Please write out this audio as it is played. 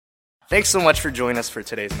Thanks so much for joining us for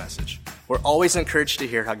today's message. We're always encouraged to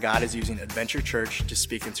hear how God is using Adventure Church to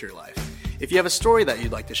speak into your life. If you have a story that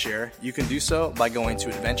you'd like to share, you can do so by going to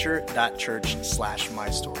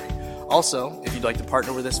adventure.church/mystory. Also, if you'd like to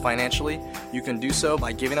partner with us financially, you can do so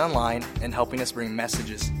by giving online and helping us bring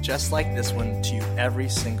messages just like this one to you every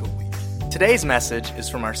single week. Today's message is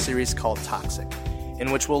from our series called Toxic,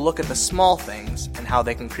 in which we'll look at the small things and how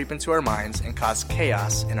they can creep into our minds and cause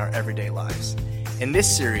chaos in our everyday lives. In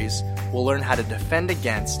this series, we'll learn how to defend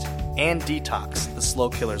against and detox the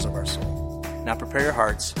slow killers of our soul. Now prepare your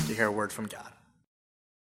hearts to hear a word from God.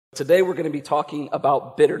 Today we're going to be talking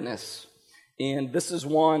about bitterness. And this is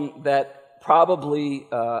one that probably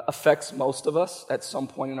affects most of us at some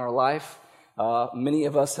point in our life. Many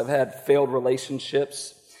of us have had failed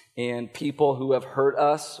relationships and people who have hurt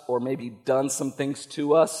us or maybe done some things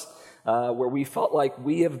to us where we felt like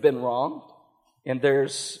we have been wronged. And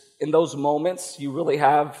in those moments, you really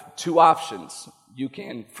have two options. You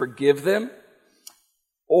can forgive them,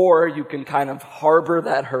 or you can kind of harbor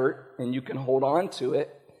that hurt and you can hold on to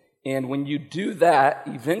it. And when you do that,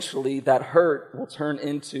 eventually that hurt will turn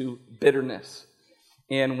into bitterness.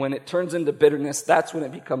 And when it turns into bitterness, that's when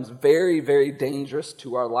it becomes very, very dangerous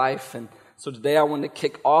to our life. And so today I want to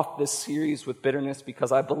kick off this series with bitterness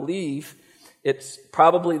because I believe it's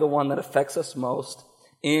probably the one that affects us most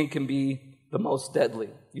and can be the most deadly.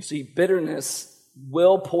 You see, bitterness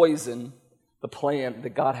will poison the plan that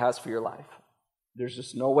God has for your life. There's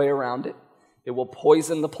just no way around it. It will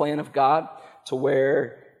poison the plan of God to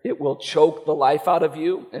where it will choke the life out of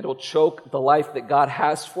you. It'll choke the life that God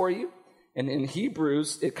has for you. And in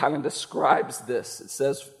Hebrews, it kind of describes this. It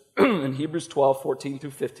says in Hebrews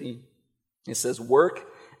 12:14-15, it says, "Work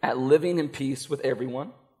at living in peace with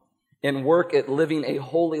everyone, and work at living a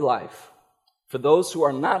holy life. For those who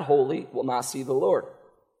are not holy will not see the Lord.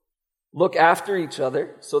 Look after each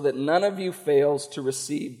other so that none of you fails to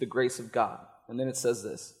receive the grace of God." And then it says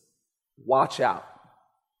this, "Watch out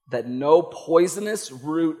that no poisonous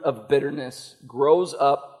root of bitterness grows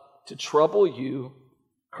up to trouble you,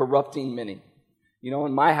 corrupting many." You know,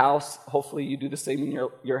 in my house, hopefully you do the same in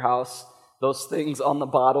your house, those things on the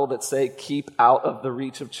bottle that say, "Keep out of the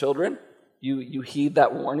reach of children," you heed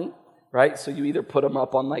that warning. Right? So you either put them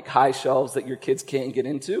up on like high shelves that your kids can't get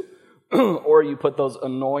into, or you put those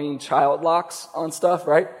annoying child locks on stuff,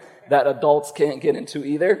 right? That adults can't get into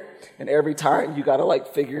either. And every time you got to like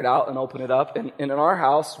figure it out and open it up. And in our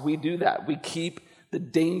house, we do that. We keep the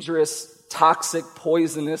dangerous, toxic,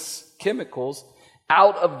 poisonous chemicals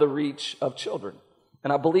out of the reach of children.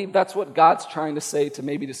 And I believe that's what God's trying to say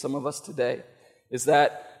to some of us today, is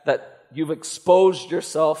that you've exposed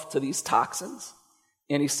yourself to these toxins.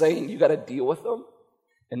 And he's saying you got to deal with them,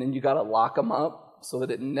 and then you got to lock them up so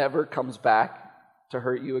that it never comes back to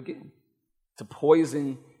hurt you again, to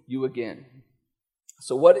poison you again.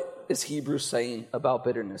 So what is Hebrews saying about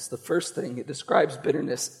bitterness? The first thing, it describes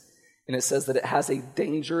bitterness, and it says that it has a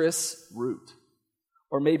dangerous root,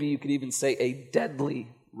 or maybe you could even say a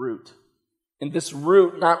deadly root. And this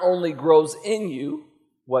root not only grows in you,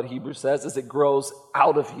 what Hebrews says is it grows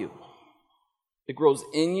out of you. It grows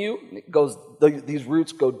in you, these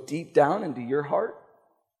roots go deep down into your heart,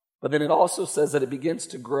 but then it also says that it begins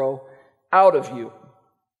to grow out of you.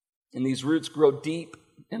 And these roots grow deep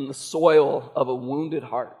in the soil of a wounded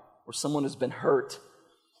heart, where someone has been hurt.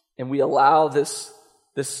 And we allow this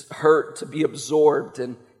hurt to be absorbed,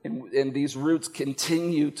 and these roots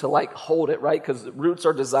continue to like hold it, right? Because roots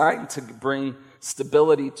are designed to bring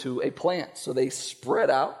stability to a plant. So they spread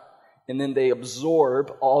out, and then they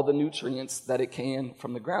absorb all the nutrients that it can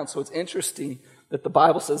from the ground. So it's interesting that the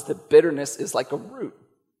Bible says that bitterness is like a root,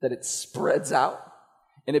 that it spreads out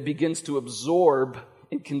and it begins to absorb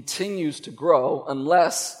and continues to grow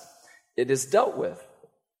unless it is dealt with.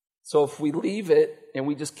 So if we leave it and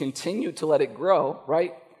we just continue to let it grow,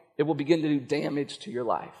 right, it will begin to do damage to your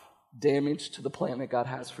life, damage to the plan that God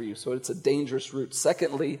has for you. So it's a dangerous root.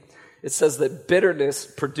 Secondly, it says that bitterness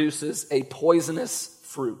produces a poisonous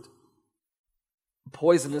fruit.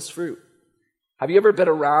 Poisonous fruit. Have you ever been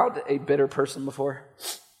around a bitter person before?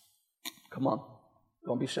 Come on,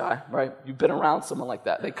 don't be shy, right? You've been around someone like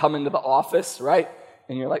that. They come into the office, right?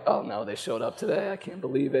 And you're like, "Oh no, they showed up today. I can't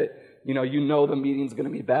believe it." You know the meeting's going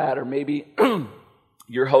to be bad. Or maybe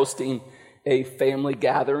you're hosting a family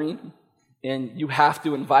gathering and you have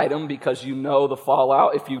to invite them because you know the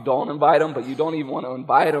fallout if you don't invite them, but you don't even want to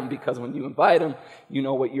invite them because when you invite them, you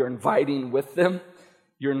know what you're inviting with them.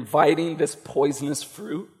 You're inviting this poisonous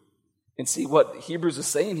fruit. And see, what Hebrews is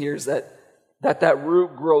saying here is that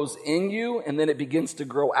root grows in you, and then it begins to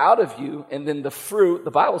grow out of you. And then the fruit,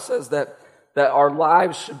 the Bible says that that our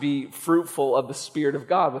lives should be fruitful of the Spirit of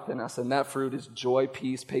God within us. And that fruit is joy,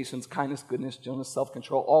 peace, patience, kindness, goodness, gentleness,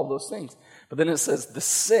 self-control, all those things. But then it says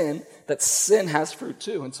that sin has fruit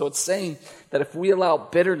too. And so it's saying that if we allow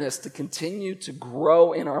bitterness to continue to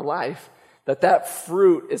grow in our life, that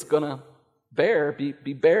fruit is going to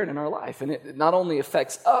be bared in our life. And it not only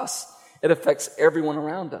affects us, it affects everyone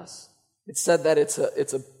around us. It said that it's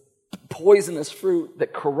a poisonous fruit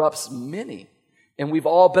that corrupts many. And we've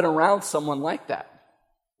all been around someone like that,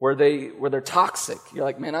 where they're toxic. You're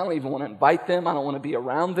like, man, I don't even want to invite them. I don't want to be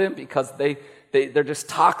around them because they're just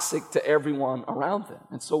toxic to everyone around them.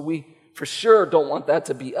 And so we for sure don't want that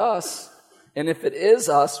to be us. And if it is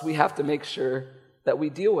us, we have to make sure that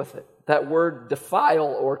we deal with it. That word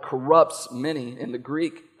defile or corrupts many in the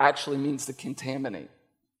Greek actually means to contaminate.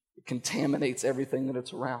 It contaminates everything that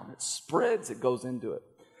it's around. It spreads, it goes into it.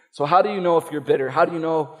 So how do you know if you're bitter? How do you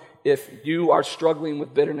know if you are struggling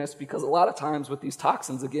with bitterness? Because a lot of times with these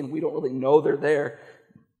toxins, again, we don't really know they're there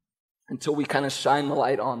until we kind of shine the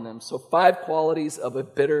light on them. So 5 qualities of a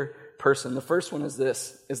bitter person. The first one is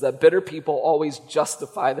that bitter people always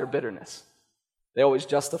justify their bitterness. They always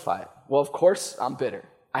justify it. Well, of course I'm bitter.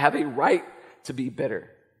 I have a right to be bitter.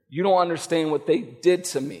 You don't understand what they did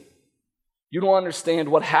to me. You don't understand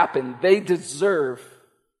what happened. They deserve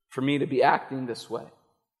for me to be acting this way.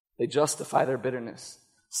 They justify their bitterness.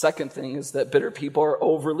 Second thing is that bitter people are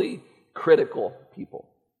overly critical people.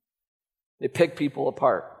 They pick people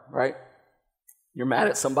apart, right? You're mad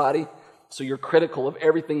at somebody, so you're critical of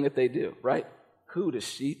everything that they do, right? Who does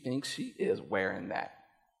she think she is wearing that?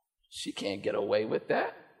 She can't get away with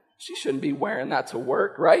that. She shouldn't be wearing that to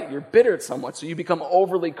work, right? You're bitter at someone, so you become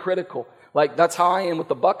overly critical. Like, that's how I am with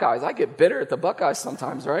the Buckeyes. I get bitter at the Buckeyes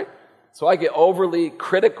sometimes, right? So I get overly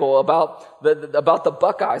critical about the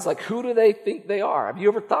Buckeyes. Like, who do they think they are? Have you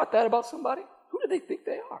ever thought that about somebody? Who do they think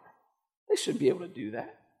they are? They shouldn't be able to do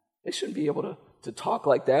that. They shouldn't be able to talk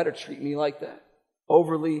like that or treat me like that.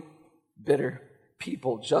 Overly bitter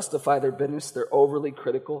people justify their bitterness. They're overly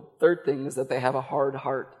critical. Third thing is that they have a hard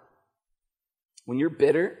heart. When you're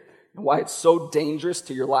bitter, and why it's so dangerous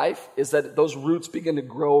to your life is that those roots begin to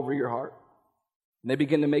grow over your heart. And they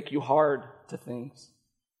begin to make you hard to things.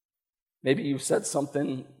 Maybe you've said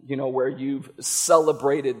something, where you've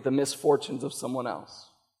celebrated the misfortunes of someone else.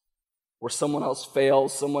 Where someone else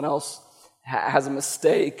fails, someone else has a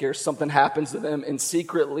mistake, or something happens to them, and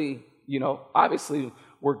secretly, obviously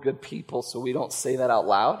we're good people, so we don't say that out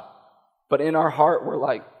loud. But in our heart, we're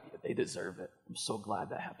like, yeah, they deserve it. I'm so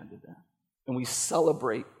glad that happened to them. And we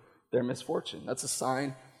celebrate their misfortune. That's a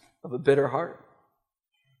sign of a bitter heart.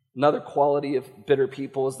 Another quality of bitter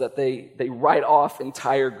people is that they write off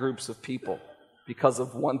entire groups of people because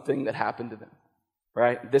of one thing that happened to them,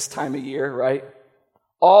 right? This time of year, right?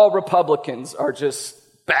 All Republicans are just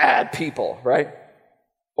bad people, right?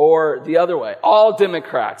 Or the other way, all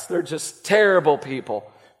Democrats, they're just terrible people,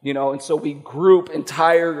 and so we group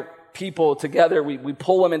entire people together, we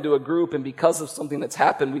pull them into a group, and because of something that's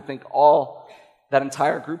happened, we think that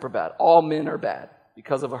entire group are bad. All men are bad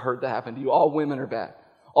because of a hurt that happened to you. All women are bad.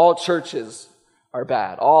 All churches are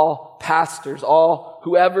bad. All pastors, all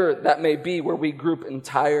whoever that may be, where we group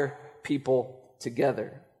entire people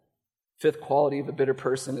together. Fifth quality of a bitter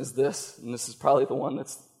person is this, and this is probably the one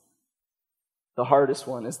that's the hardest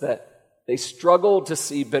one, is that they struggle to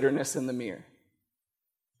see bitterness in the mirror.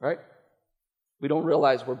 Right? We don't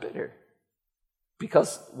realize we're bitter.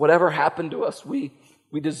 Because whatever happened to us, we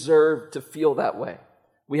deserve to feel that way.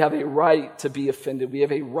 We have a right to be offended. We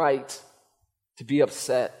have a right to be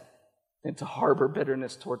upset and to harbor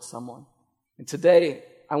bitterness towards someone. And today,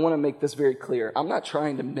 I want to make this very clear. I'm not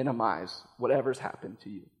trying to minimize whatever's happened to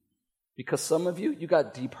you. Because some of you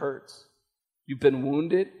got deep hurts. You've been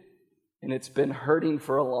wounded, and it's been hurting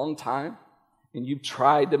for a long time. And you've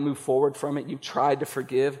tried to move forward from it. You've tried to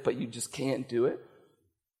forgive, but you just can't do it.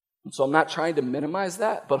 And so I'm not trying to minimize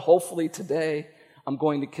that, but hopefully today I'm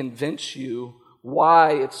going to convince you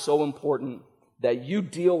why it's so important that you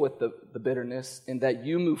deal with the bitterness and that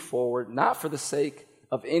you move forward, not for the sake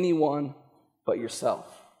of anyone but yourself.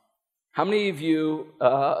 How many of you,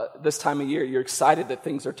 this time of year, you're excited that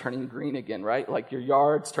things are turning green again, right? Like your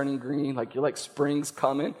yard's turning green, like you're like spring's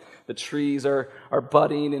coming, the trees are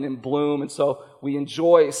budding and in bloom, and so we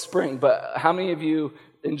enjoy spring. But how many of you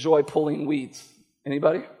enjoy pulling weeds?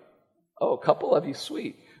 Anybody? Oh, a couple of you,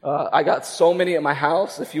 sweet. I got so many at my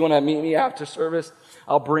house. If you want to meet me after service,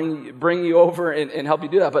 I'll bring you over and help you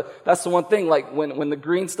do that. But that's the one thing, like when the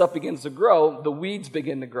green stuff begins to grow, the weeds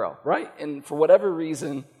begin to grow, right? And for whatever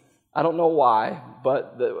reason, I don't know why,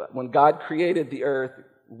 but when God created the earth,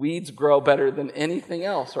 weeds grow better than anything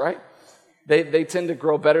else, right? They tend to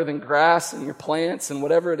grow better than grass and your plants and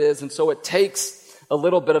whatever it is. And so it takes a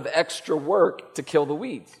little bit of extra work to kill the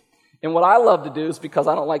weeds. And what I love to do is, because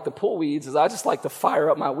I don't like to pull weeds, is I just like to fire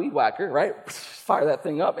up my weed whacker, right? Fire that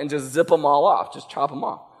thing up and just zip them all off, just chop them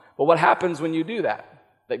off. But what happens when you do that?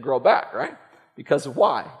 They grow back, right? Because of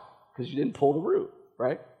why? Because you didn't pull the root,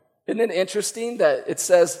 right? Isn't it interesting that it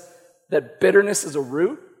says that bitterness is a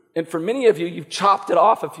root? And for many of you, you've chopped it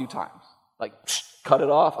off a few times. Like, cut it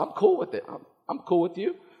off. I'm cool with it. I'm cool with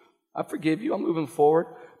you. I forgive you. I'm moving forward.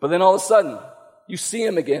 But then all of a sudden, you see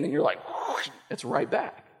him again and you're like, whoosh, it's right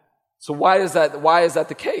back. So why is that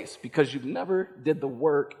the case? Because you never did the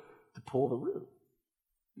work to pull the root.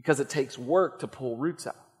 Because it takes work to pull roots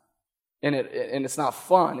out. And it's not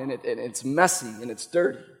fun, and it's messy, and it's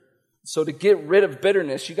dirty. So to get rid of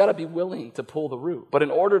bitterness, you got to be willing to pull the root. But in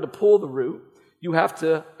order to pull the root, you have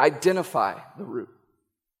to identify the root.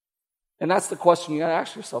 And that's the question you got to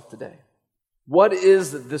ask yourself today. What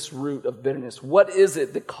is this root of bitterness? What is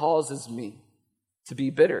it that causes me to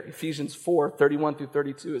be bitter? Ephesians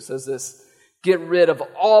 4:31-32, it says this: get rid of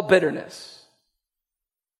all bitterness,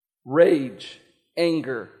 rage,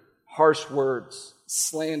 anger, harsh words,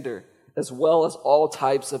 slander, as well as all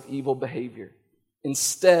types of evil behavior.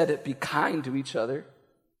 Instead, be kind to each other,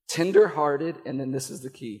 tender-hearted, and then this is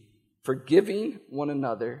the key, forgiving one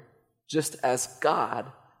another, just as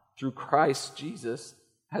God, through Christ Jesus,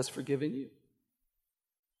 has forgiven you.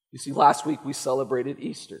 You see, last week we celebrated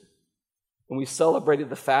Easter, and we celebrated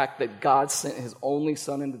the fact that God sent his only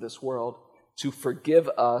Son into this world to forgive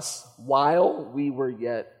us while we were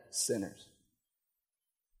yet sinners.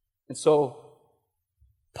 And so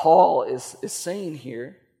Paul is saying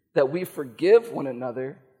here that we forgive one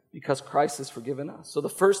another because Christ has forgiven us. So the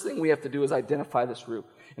first thing we have to do is identify this root.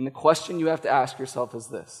 And the question you have to ask yourself is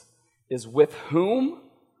this: is with whom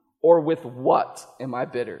or with what am I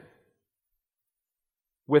bitter?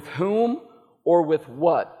 With whom or with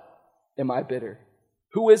what am I bitter?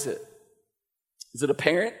 Who is it? Is it a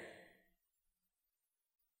parent?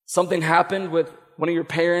 Something happened with one of your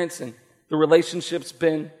parents and the relationship's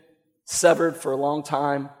been severed for a long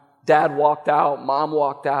time. Dad walked out, mom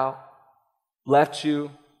walked out, left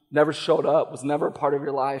you, never showed up, was never a part of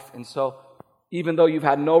your life. And so even though you've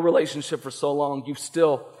had no relationship for so long, you've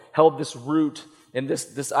still held this root and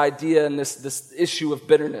this idea and this issue of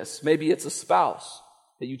bitterness. Maybe it's a spouse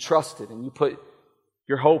that you trusted and you put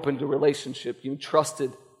your hope into a relationship. You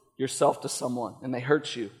trusted yourself to someone and they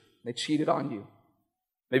hurt you. They cheated on you.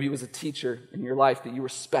 Maybe it was a teacher in your life that you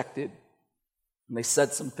respected and they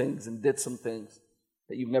said some things and did some things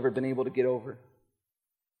that you've never been able to get over.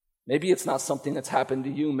 Maybe it's not something that's happened to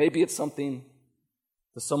you. Maybe it's something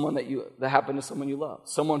that happened to someone you love,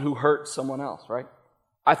 someone who hurt someone else, right?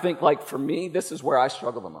 I think, like, for me, this is where I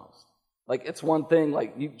struggle the most. Like, it's one thing,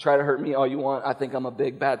 like, you try to hurt me all you want. I think I'm a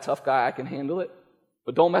big, bad, tough guy. I can handle it.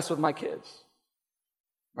 But don't mess with my kids,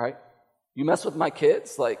 right? You mess with my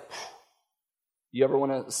kids, like, you ever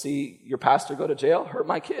want to see your pastor go to jail? Hurt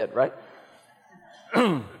my kid, right?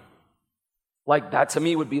 Like, that to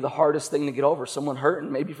me would be the hardest thing to get over. Someone hurt,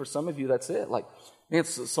 and maybe for some of you, that's it. Like, man,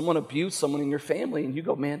 someone abused someone in your family, and you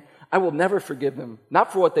go, man, I will never forgive them.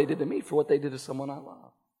 Not for what they did to me, for what they did to someone I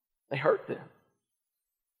love. They hurt them.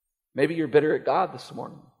 Maybe you're bitter at God this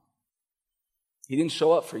morning. He didn't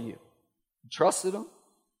show up for you. You trusted him.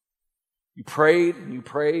 You prayed,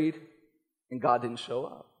 and God didn't show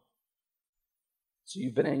up. So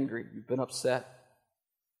you've been angry. You've been upset.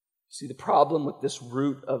 See, the problem with this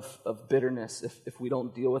root of bitterness, if we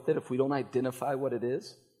don't deal with it, if we don't identify what it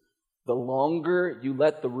is, the longer you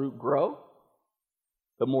let the root grow,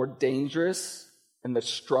 the more dangerous and the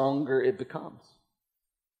stronger it becomes.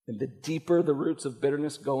 And the deeper the roots of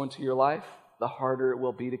bitterness go into your life, the harder it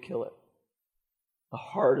will be to kill it. The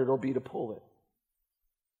harder it'll be to pull it.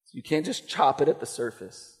 So you can't just chop it at the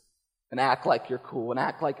surface and act like you're cool and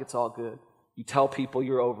act like it's all good. You tell people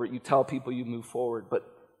you're over it. You tell people you move forward. But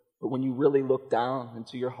when you really look down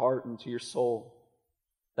into your heart, into your soul,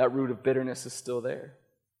 that root of bitterness is still there.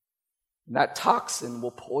 And that toxin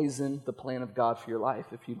will poison the plan of God for your life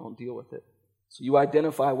if you don't deal with it. So you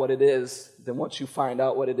identify what it is, then once you find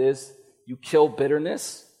out what it is, you kill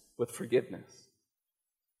bitterness with forgiveness.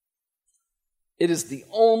 It is the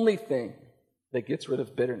only thing that gets rid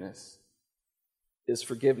of bitterness is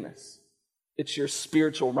forgiveness. It's your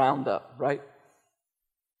spiritual roundup, right?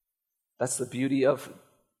 That's the beauty of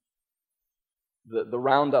the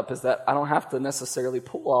roundup, is that I don't have to necessarily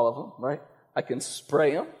pull all of them, right? I can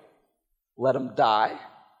spray them, let them die,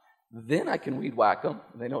 then I can weed whack them,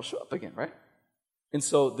 and they don't show up again, right? And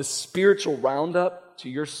so the spiritual roundup to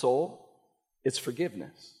your soul is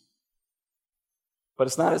forgiveness. But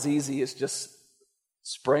it's not as easy as just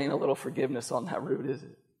spraying a little forgiveness on that root, is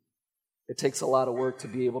it? It takes a lot of work to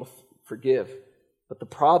be able to forgive. But the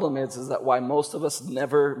problem is that why most of us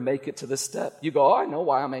never make it to this step. You go, oh, I know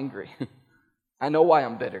why I'm angry. I know why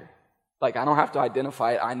I'm bitter. Like, I don't have to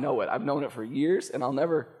identify it. I know it. I've known it for years, and I'll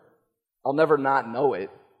never not know it.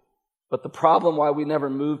 But the problem why we never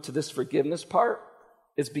move to this forgiveness part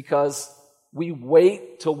is because we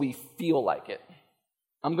wait till we feel like it.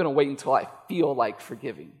 I'm going to wait until I feel like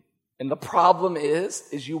forgiving. And the problem is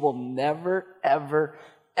you will never, ever,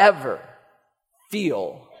 ever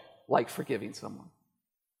feel like forgiving someone.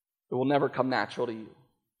 It will never come natural to you.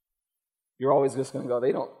 You're always just going to go,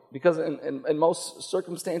 they don't, because in most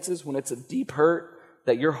circumstances, when it's a deep hurt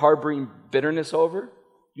that you're harboring bitterness over,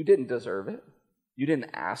 you didn't deserve it. You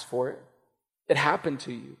didn't ask for it. It happened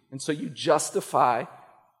to you. And so you justify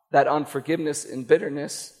that unforgiveness and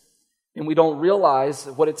bitterness, and we don't realize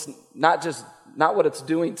what it's not what it's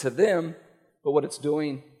doing to them, but what it's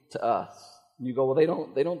doing to us. And you go, well,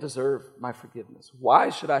 they don't deserve my forgiveness. Why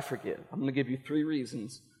should I forgive? I'm going to give you 3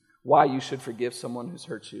 reasons why you should forgive someone who's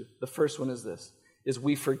hurt you. The first one is this, is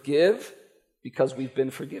we forgive because we've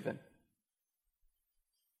been forgiven.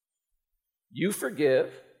 You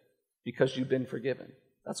forgive because you've been forgiven.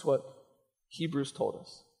 That's what Hebrews told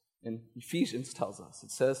us. And Ephesians tells us.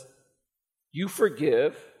 It says, you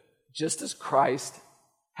forgive just as Christ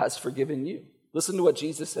has forgiven you. Listen to what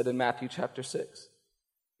Jesus said in Matthew chapter 6.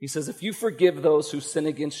 He says, if you forgive those who sin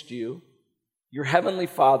against you, your heavenly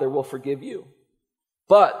Father will forgive you.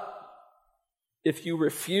 But if you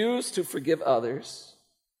refuse to forgive others,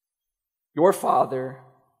 your Father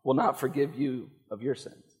will not forgive you of your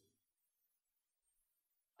sins.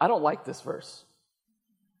 I don't like this verse.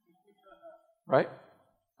 Right?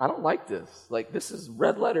 I don't like this. Like, this is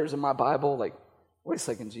red letters in my Bible. Like, wait a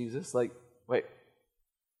second, Jesus. Like, wait.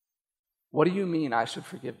 What do you mean I should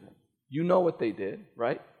forgive them? You know what they did,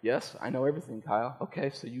 right? Yes, I know everything, Kyle. Okay,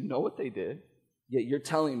 so you know what they did, yet you're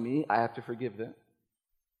telling me I have to forgive them.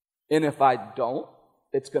 And if I don't,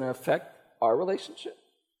 it's going to affect our relationship.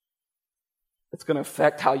 It's going to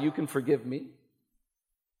affect how you can forgive me.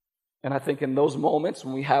 And I think in those moments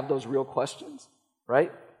when we have those real questions,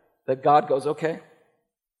 right, that God goes, okay,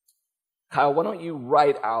 Kyle, why don't you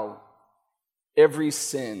write out every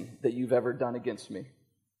sin that you've ever done against me?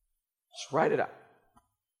 Just write it out.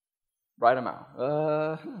 Write them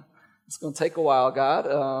out. It's going to take a while,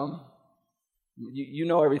 God. You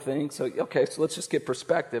know everything. So, okay, so let's just get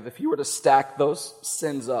perspective. If you were to stack those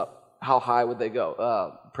sins up, how high would they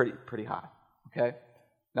go? Pretty high. Okay?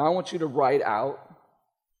 Now I want you to write out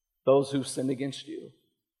those who've sinned against you.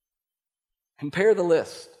 Compare the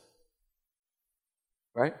list.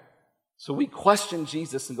 Right? So we question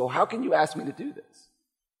Jesus and go, how can you ask me to do this?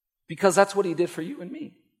 Because that's what he did for you and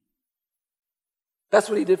me. That's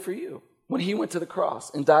what he did for you when he went to the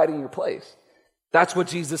cross and died in your place. That's what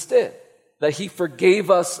Jesus did. That he forgave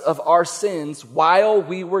us of our sins while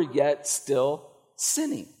we were yet still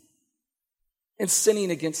sinning. And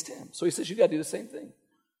sinning against him. So he says, you got to do the same thing.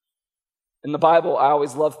 In the Bible, I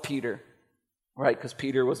always love Peter. Right? Because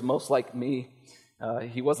Peter was most like me.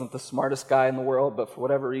 He wasn't the smartest guy in the world, but for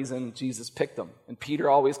whatever reason, Jesus picked him. And Peter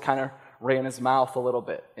always kind of ran his mouth a little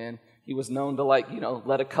bit. And he was known to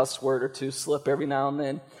let a cuss word or two slip every now and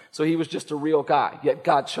then. So he was just a real guy. Yet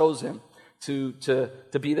God chose him to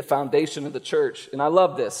be the foundation of the church. And I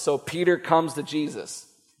love this. So Peter comes to Jesus.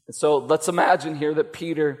 And so let's imagine here that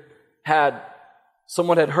Peter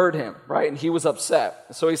someone had hurt him, right? And he was upset.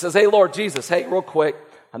 So he says, hey, Lord Jesus, hey, real quick,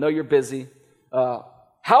 I know you're busy.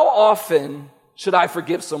 How often should I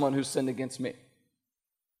forgive someone who sinned against me?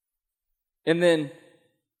 And then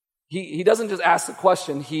he doesn't just ask the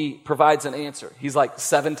question, he provides an answer. He's like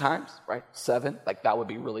 7 times, right? 7, like that would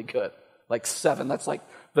be really good. Like 7, that's like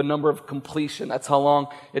the number of completion. That's how long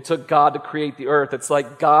it took God to create the earth. It's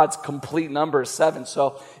like God's complete number is 7.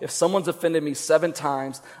 So if someone's offended me 7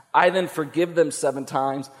 times, I then forgive them 7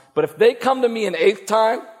 times. But if they come to me an 8th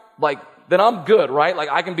time, then I'm good, right? Like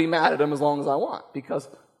I can be mad at them as long as I want.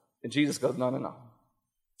 And Jesus goes, no.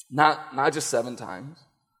 Not just 7 times,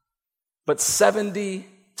 but 70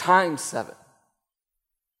 times 7.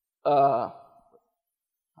 I've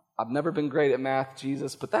never been great at math,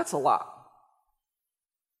 Jesus, but that's a lot.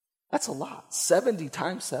 That's a lot. 70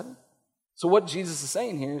 times 7. So what Jesus is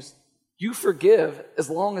saying here is you forgive as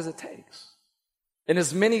long as it takes. And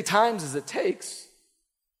as many times as it takes,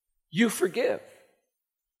 you forgive.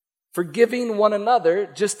 Forgiving one another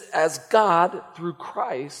just as God, through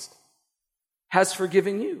Christ, has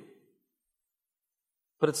forgiven you.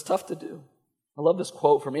 But it's tough to do. I love this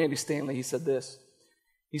quote from Andy Stanley. He said this.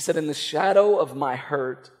 He said, in the shadow of my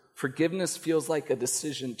hurt, forgiveness feels like a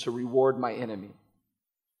decision to reward my enemy.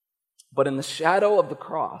 But in the shadow of the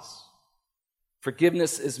cross,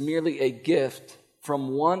 forgiveness is merely a gift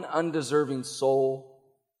from one undeserving soul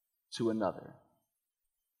to another.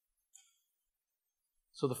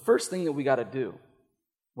 So the first thing that we got to do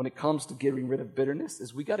when it comes to getting rid of bitterness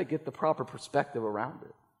is we got to get the proper perspective around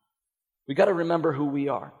it. We got to remember who we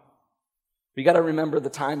are. We got to remember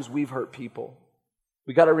the times we've hurt people.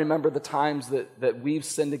 We got to remember the times that we've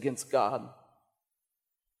sinned against God.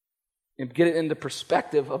 And get it into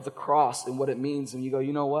perspective of the cross and what it means. And you go,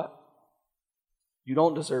 you know what? You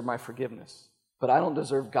don't deserve my forgiveness, but I don't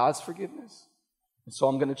deserve God's forgiveness. And so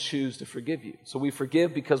I'm going to choose to forgive you. So we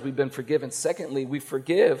forgive because we've been forgiven. Secondly, we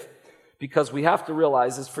forgive because we have to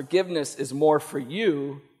realize that forgiveness is more for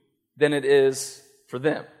you than it is for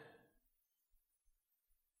them.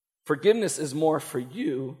 Forgiveness is more for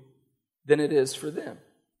you than it is for them.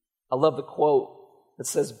 I love the quote that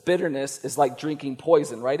says bitterness is like drinking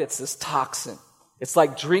poison, right? It's this toxin. It's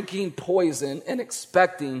like drinking poison and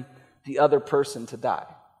expecting the other person to die.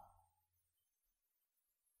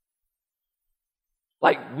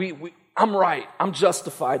 Like, I'm right, I'm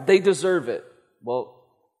justified, they deserve it. Well,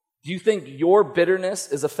 do you think your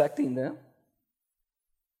bitterness is affecting them?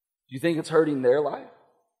 Do you think it's hurting their life?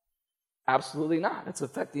 Absolutely not. It's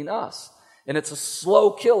affecting us. And it's a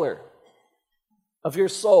slow killer of your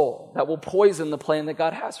soul that will poison the plan that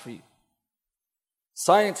God has for you.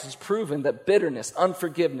 Science has proven that bitterness,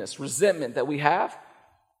 unforgiveness, resentment that we have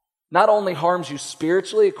not only harms you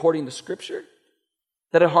spiritually, according to Scripture,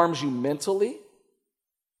 that it harms you mentally,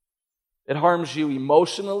 it harms you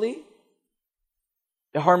emotionally,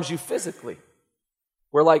 it harms you physically.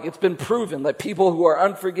 Where like it's been proven that people who are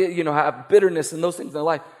have bitterness and those things in their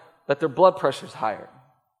life, that their blood pressure is higher,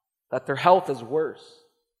 that their health is worse,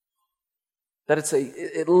 that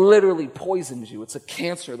it literally poisons you. It's a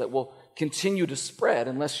cancer that will continue to spread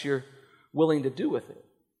unless you're willing to do with it.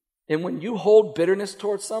 And when you hold bitterness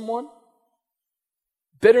towards someone,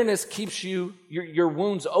 bitterness keeps your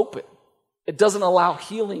wounds open. It doesn't allow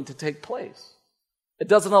healing to take place. It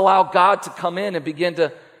doesn't allow God to come in and begin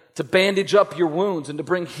to bandage up your wounds and to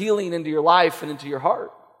bring healing into your life and into your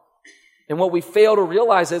heart. And what we fail to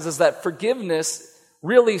realize is that forgiveness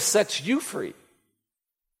really sets you free.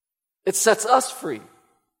 It sets us free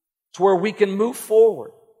to where we can move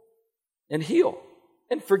forward and heal.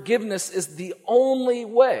 And forgiveness is the only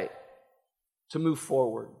way to move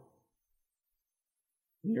forward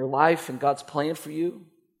in your life and God's plan for you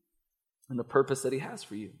and the purpose that He has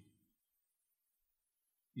for you.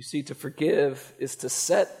 You see, to forgive is to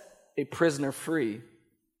set a prisoner free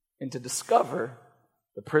and to discover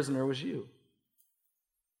the prisoner was you.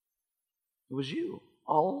 It was you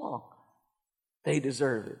all along. They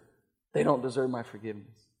deserve it. They don't deserve my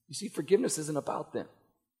forgiveness. You see, forgiveness isn't about them.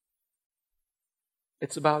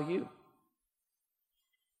 It's about you.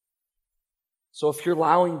 So if you're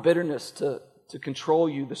allowing bitterness to control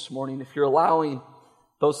you this morning, if you're allowing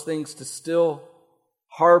those things to still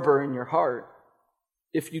harbor in your heart,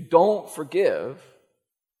 if you don't forgive,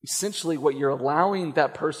 essentially what you're allowing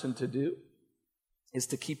that person to do is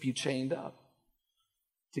to keep you chained up,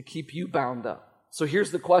 to keep you bound up. So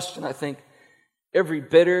here's the question I think every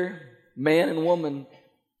bitter man and woman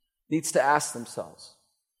needs to ask themselves.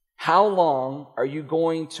 How long are you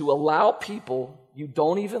going to allow people you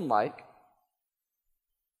don't even like,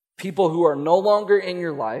 people who are no longer in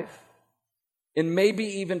your life, and maybe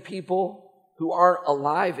even people who aren't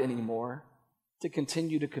alive anymore to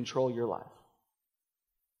continue to control your life?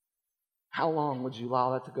 How long would you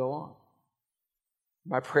allow that to go on?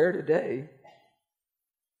 My prayer today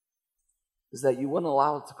is that you wouldn't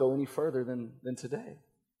allow it to go any further than today.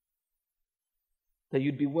 That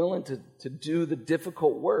you'd be willing to do the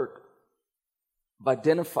difficult work of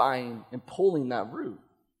identifying and pulling that root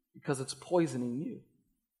because it's poisoning you.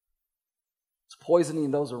 It's poisoning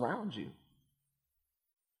those around you.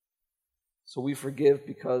 So we forgive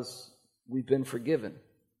because we've been forgiven.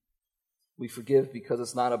 We forgive because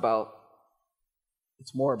it's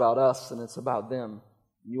more about us than it's about them.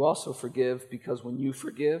 You also forgive because when you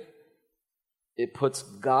forgive, it puts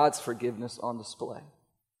God's forgiveness on display.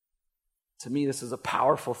 To me, this is a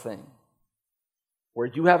powerful thing where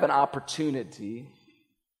you have an opportunity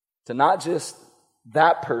to not just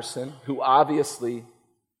that person who obviously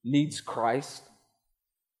needs Christ,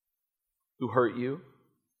 who hurt you,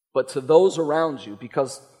 but to those around you,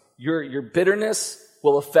 because your bitterness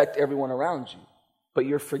will affect everyone around you, but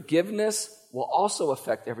your forgiveness will also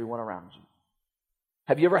affect everyone around you.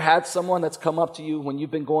 Have you ever had someone that's come up to you when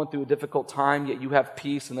you've been going through a difficult time, yet you have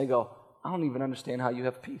peace, and they go, I don't even understand how you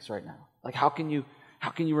have peace right now. Like, how can you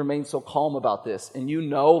can you remain so calm about this? And you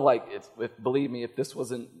know, like, believe me, if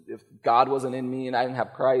God wasn't in me and I didn't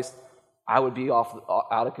have Christ, I would be out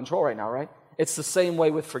of control right now, right? It's the same way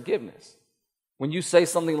with forgiveness. When you say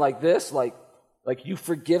something like this, like you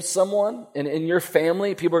forgive someone, and in your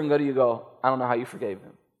family, people are going to go to you and go, I don't know how you forgave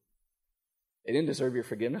them. They didn't deserve your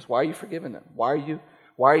forgiveness. Why are you forgiving them? Why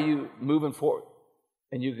are you moving forward?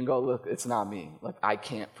 And you can go, look, it's not me. Like, I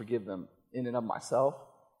can't forgive them in and of myself,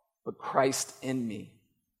 but Christ in me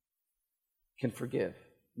can forgive.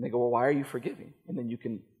 And they go, well, why are you forgiving? And then you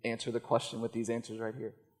can answer the question with these answers right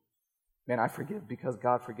here. Man, I forgive because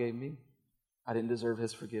God forgave me. I didn't deserve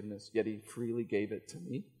his forgiveness, yet he freely gave it to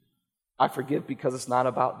me. I forgive because it's not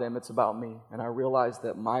about them, it's about me. And I realize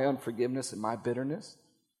that my unforgiveness and my bitterness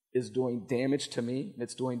is doing damage to me, and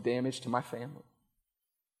it's doing damage to my family.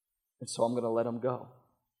 And so I'm going to let them go.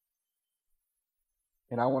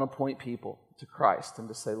 And I want to point people to Christ and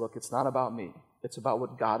to say, look, it's not about me. It's about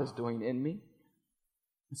what God is doing in me.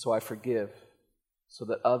 And so I forgive so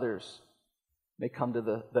that others may come to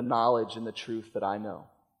the knowledge and the truth that I know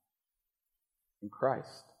in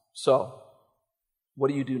Christ. So, what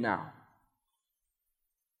do you do now?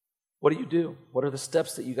 What do you do? What are the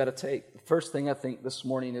steps that you got to take? The first thing I think this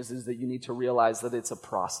morning is that you need to realize that it's a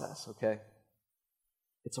process, okay?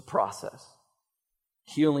 It's a process.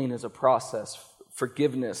 Healing is a process.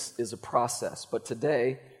 Forgiveness is a process. But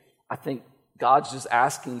today, I think God's just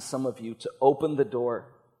asking some of you to open the door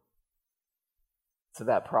to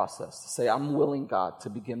that process. To say, I'm willing, God, to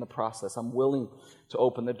begin the process. I'm willing to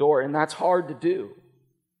open the door. And that's hard to do.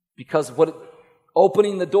 Because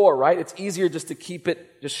opening the door, right? It's easier just to keep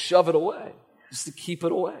it, just shove it away. Just to keep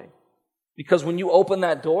it away. Because when you open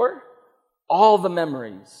that door, all the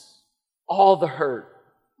memories, all the hurt,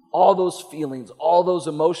 all those feelings, all those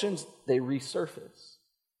emotions, they resurface.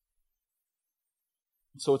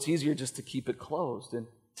 So it's easier just to keep it closed. And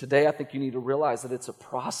today I think you need to realize that it's a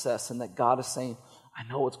process and that God is saying, I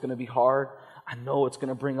know it's going to be hard. I know it's going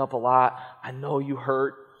to bring up a lot. I know you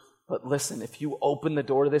hurt. But listen, if you open the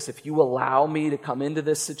door to this, if you allow me to come into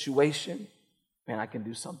this situation, man, I can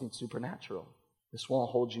do something supernatural. This won't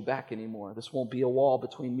hold you back anymore. This won't be a wall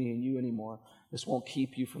between me and you anymore. This won't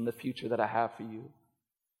keep you from the future that I have for you.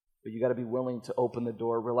 But you got to be willing to open the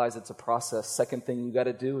door, realize it's a process. Second thing you got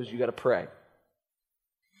to do is you got to pray.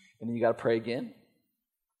 And then you got to pray again.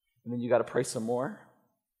 And then you got to pray some more.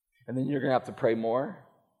 And then you're going to have to pray more.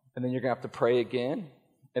 And then you're going to have to pray again.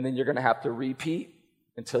 And then you're going to have to repeat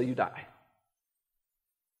until you die.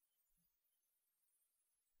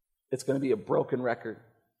 It's going to be a broken record.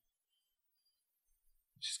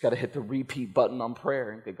 You just got to hit the repeat button on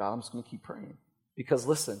prayer and say, God, I'm just going to keep praying. Because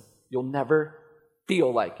listen, you'll never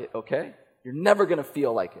feel like it, okay? You're never going to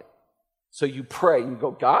feel like it. So you pray and you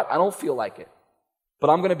go, God, I don't feel like it.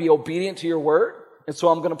 But I'm going to be obedient to your word, and so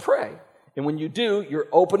I'm going to pray. And when you do, you're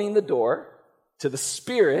opening the door to the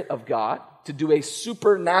Spirit of God to do a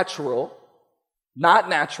supernatural, not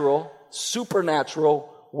natural,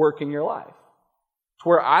 supernatural work in your life. To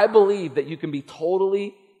where I believe that you can be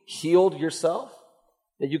totally healed yourself,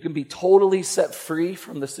 that you can be totally set free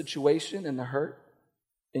from the situation and the hurt,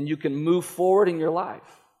 and you can move forward in your life.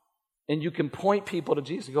 And you can point people to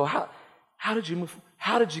Jesus and go, how did you move?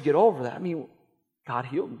 How did you get over that? I mean, God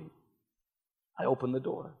healed me. I opened the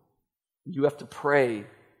door. You have to pray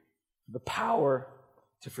for the power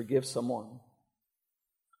to forgive someone.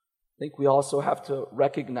 I think we also have to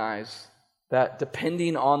recognize that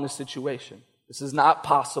depending on the situation, this is not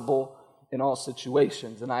possible in all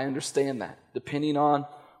situations, and I understand that. Depending on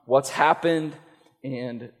what's happened,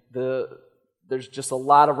 and there's just a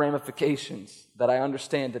lot of ramifications that I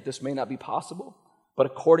understand that this may not be possible. But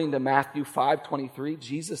according to Matthew 5:23,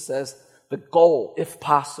 Jesus says the goal, if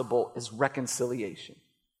possible, is reconciliation.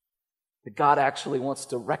 That God actually wants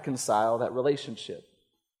to reconcile that relationship.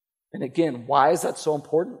 And again, why is that so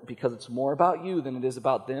important? Because it's more about you than it is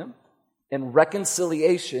about them. And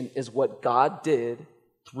reconciliation is what God did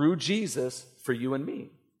through Jesus for you and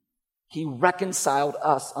me. He reconciled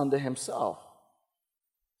us unto himself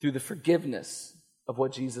through the forgiveness of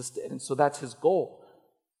what Jesus did. And so that's his goal.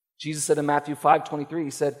 Jesus said in Matthew 5:23,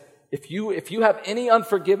 he said, if you have any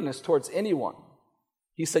unforgiveness towards anyone,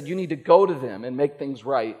 he said you need to go to them and make things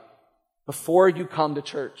right before you come to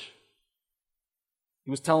church.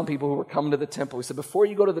 He was telling people who were coming to the temple, he said, before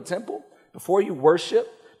you go to the temple, before you worship,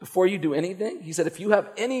 before you do anything, he said, if you have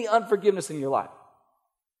any unforgiveness in your life,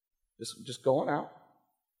 just go on out,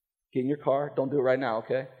 get in your car, don't do it right now,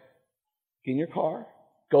 okay? Get in your car,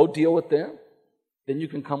 go deal with them, then you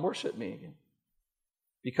can come worship me again.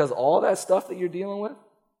 Because all that stuff that you're dealing with,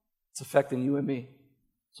 it's affecting you and me.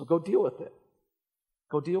 So go deal with it.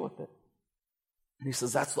 Go deal with it. And he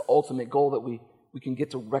says that's the ultimate goal, that we can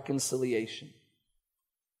get to reconciliation.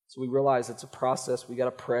 So we realize it's a process. We got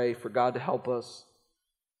to pray for God to help us.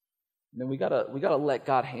 And then we got to let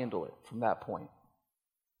God handle it from that point.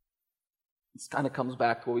 This kind of comes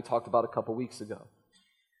back to what we talked about a couple weeks ago.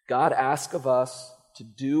 God asks of us to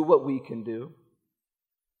do what we can do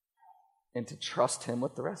and to trust him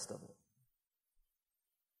with the rest of it.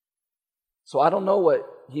 So I don't know what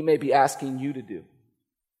he may be asking you to do.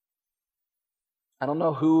 I don't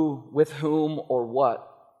know who, with whom, or what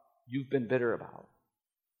you've been bitter about.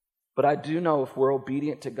 But I do know if we're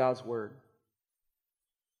obedient to God's word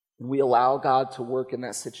and we allow God to work in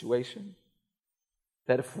that situation,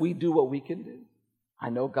 that if we do what we can do, I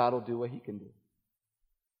know God will do what he can do.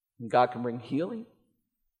 And God can bring healing.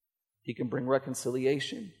 He can bring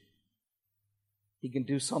reconciliation. He can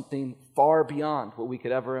do something far beyond what we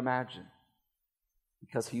could ever imagine,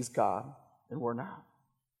 because he's God and we're not.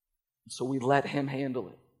 So we let him handle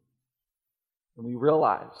it. And we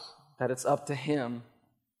realize that it's up to him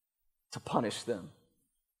to punish them,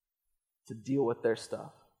 to deal with their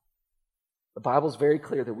stuff. The Bible's very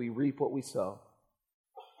clear that we reap what we sow,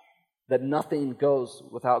 that nothing goes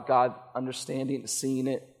without God understanding, seeing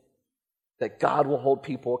it, that God will hold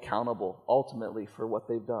people accountable ultimately for what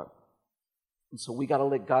they've done. And so we got to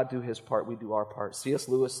let God do his part, we do our part. C.S.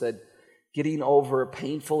 Lewis said, getting over a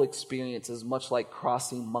painful experience is much like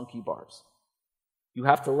crossing monkey bars. You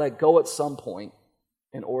have to let go at some point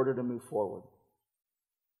in order to move forward.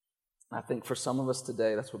 I think for some of us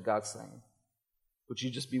today, that's what God's saying. Would you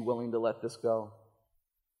just be willing to let this go?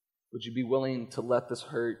 Would you be willing to let this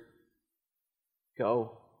hurt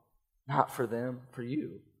go? Not for them, for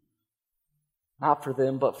you. Not for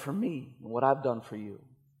them, but for me and what I've done for you.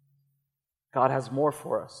 God has more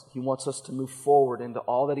for us. He wants us to move forward into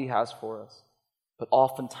all that he has for us. But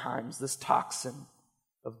oftentimes, this toxin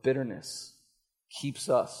of bitterness keeps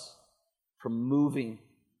us from moving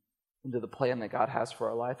into the plan that God has for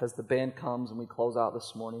our life. As the band comes and we close out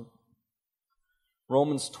this morning,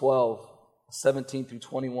 Romans 12, 17 through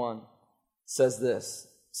 21 says this.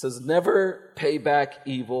 It says, never pay back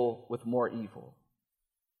evil with more evil.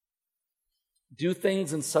 Do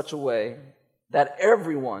things in such a way that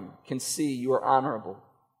everyone can see you are honorable.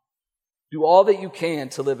 Do all that you can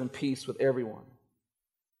to live in peace with everyone.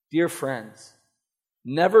 Dear friends,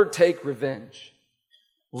 never take revenge.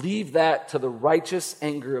 Leave that to the righteous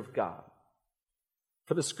anger of God.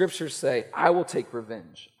 For the scriptures say, I will take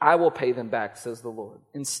revenge. I will pay them back, says the Lord.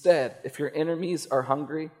 Instead, if your enemies are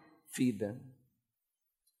hungry, feed them.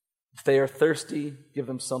 If they are thirsty, give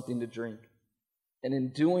them something to drink. And in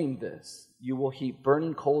doing this, you will heap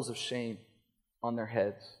burning coals of shame on their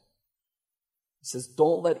heads. He says,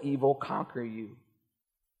 don't let evil conquer you,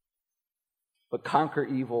 but conquer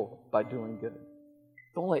evil by doing good.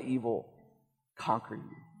 Don't let evil conquer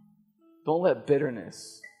you. Don't let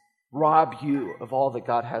bitterness rob you of all that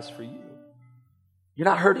God has for you. You're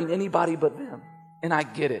not hurting anybody but them. And I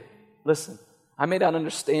get it. Listen, I may not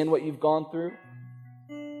understand what you've gone through.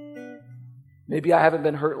 Maybe I haven't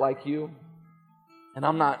been hurt like you. And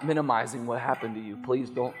I'm not minimizing what happened to you. Please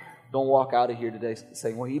don't walk out of here today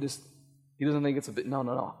saying, well, he doesn't think it's a big...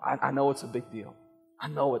 No. I know it's a big deal. I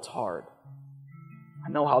know it's hard. I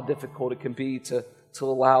know how difficult it can be to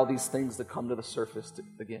allow these things to come to the surface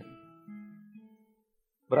again.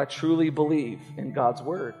 But I truly believe in God's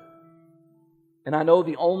word. And I know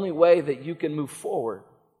the only way that you can move forward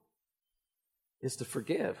is to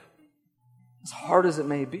forgive. As hard as it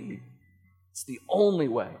may be, it's the only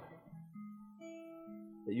way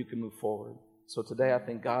that you can move forward. So today I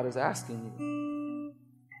think God is asking you,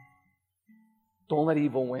 don't let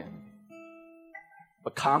evil win,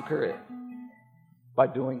 but conquer it by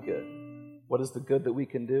doing good. What is the good that we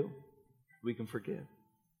can do? We can forgive,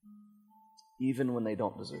 even when they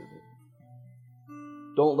don't deserve it.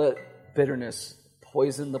 Don't let bitterness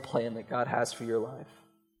poison the plan that God has for your life.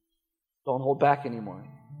 Don't hold back anymore.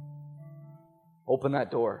 Open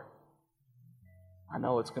that door. I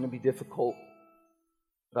know it's going to be difficult,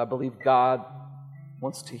 but I believe God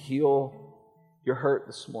wants to heal your hurt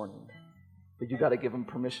this morning. But you got to give him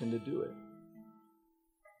permission to do it.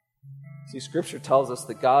 See, Scripture tells us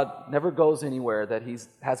that God never goes anywhere that he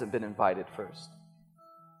hasn't been invited first.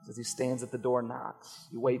 It says he stands at the door and knocks.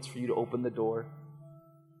 He waits for you to open the door.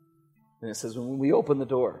 And it says when we open the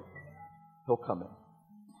door, he'll come in.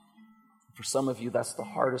 For some of you, that's the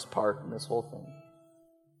hardest part in this whole thing.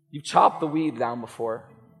 You've chopped the weed down before,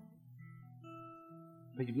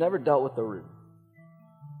 but you've never dealt with the root.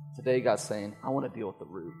 Today, God's saying, I want to deal with the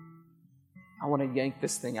root. I want to yank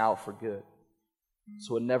this thing out for good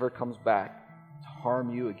so it never comes back to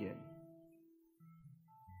harm you again.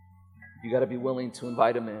 You got to be willing to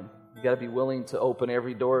invite him in. You got to be willing to open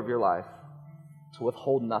every door of your life, to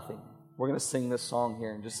withhold nothing. We're going to sing this song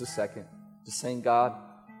here in just a second. Just saying, God,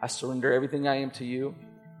 I surrender everything I am to you.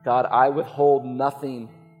 God, I withhold nothing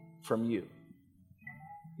from you.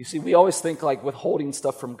 You see, we always think like withholding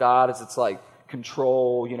stuff from God is it's like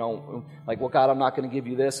control, like, well, God, I'm not going to give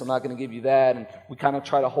you this, I'm not going to give you that. And we kind of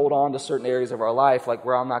try to hold on to certain areas of our life, like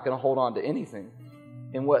where I'm not going to hold on to anything.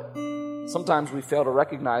 And what sometimes we fail to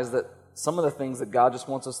recognize that some of the things that God just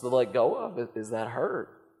wants us to let go of is that hurt,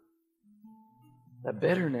 that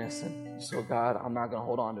bitterness. And so, God, I'm not going to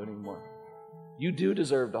hold on to it anymore. You do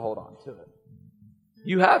deserve to hold on to it.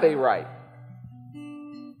 You have a right.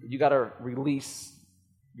 You got to release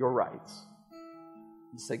your rights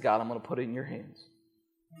and say, God, I'm going to put it in your hands.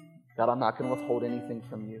 God, I'm not going to withhold anything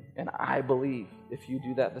from you. And I believe if you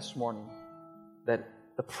do that this morning, that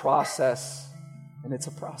the process, and it's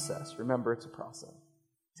a process, remember it's a process,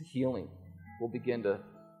 to healing will begin to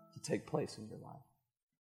take place in your life.